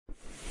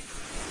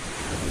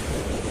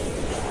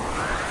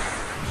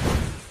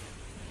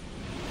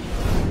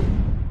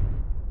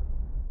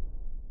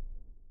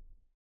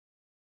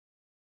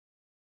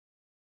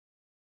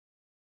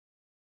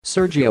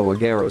Sergio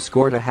Aguero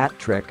scored a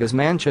hat-trick as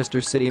Manchester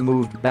City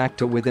moved back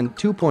to within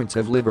 2 points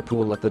of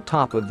Liverpool at the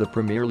top of the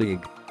Premier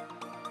League.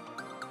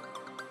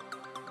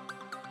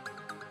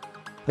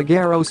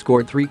 Aguero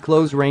scored 3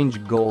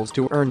 close-range goals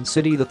to earn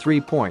City the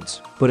 3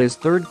 points, but his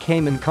third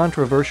came in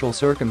controversial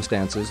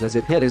circumstances as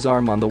it hit his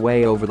arm on the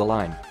way over the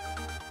line.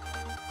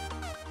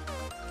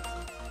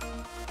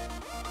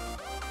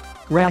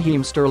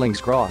 Raheem Sterling's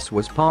cross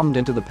was palmed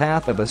into the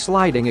path of a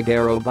sliding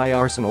Aguero by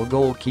Arsenal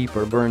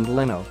goalkeeper Bernd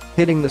Leno,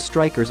 hitting the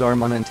striker's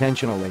arm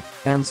unintentionally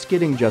and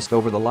skidding just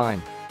over the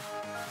line.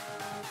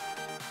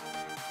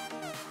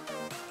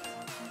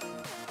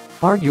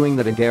 Arguing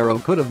that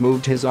Aguero could have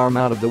moved his arm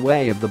out of the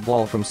way of the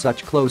ball from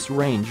such close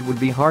range would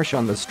be harsh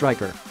on the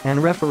striker,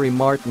 and referee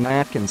Martin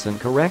Atkinson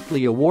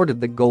correctly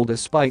awarded the goal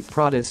despite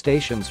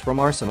protestations from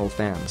Arsenal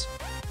fans.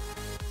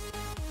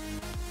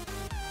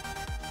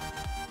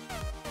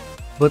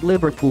 But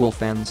Liverpool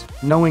fans,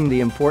 knowing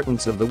the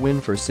importance of the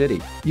win for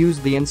City,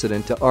 used the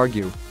incident to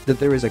argue that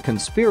there is a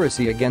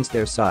conspiracy against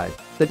their side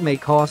that may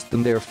cost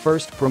them their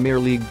first Premier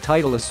League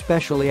title,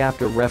 especially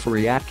after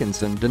referee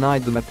Atkinson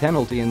denied them a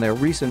penalty in their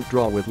recent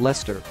draw with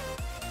Leicester.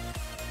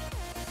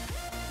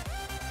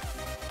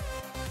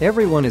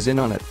 Everyone is in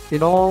on it,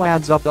 it all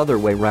adds up other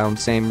way round,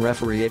 same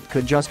referee, it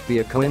could just be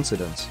a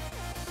coincidence.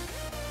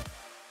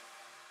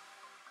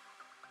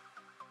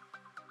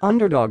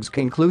 Underdogs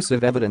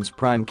Conclusive evidence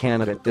prime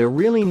candidate, they're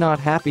really not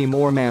happy.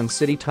 More Man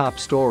City top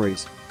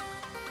stories.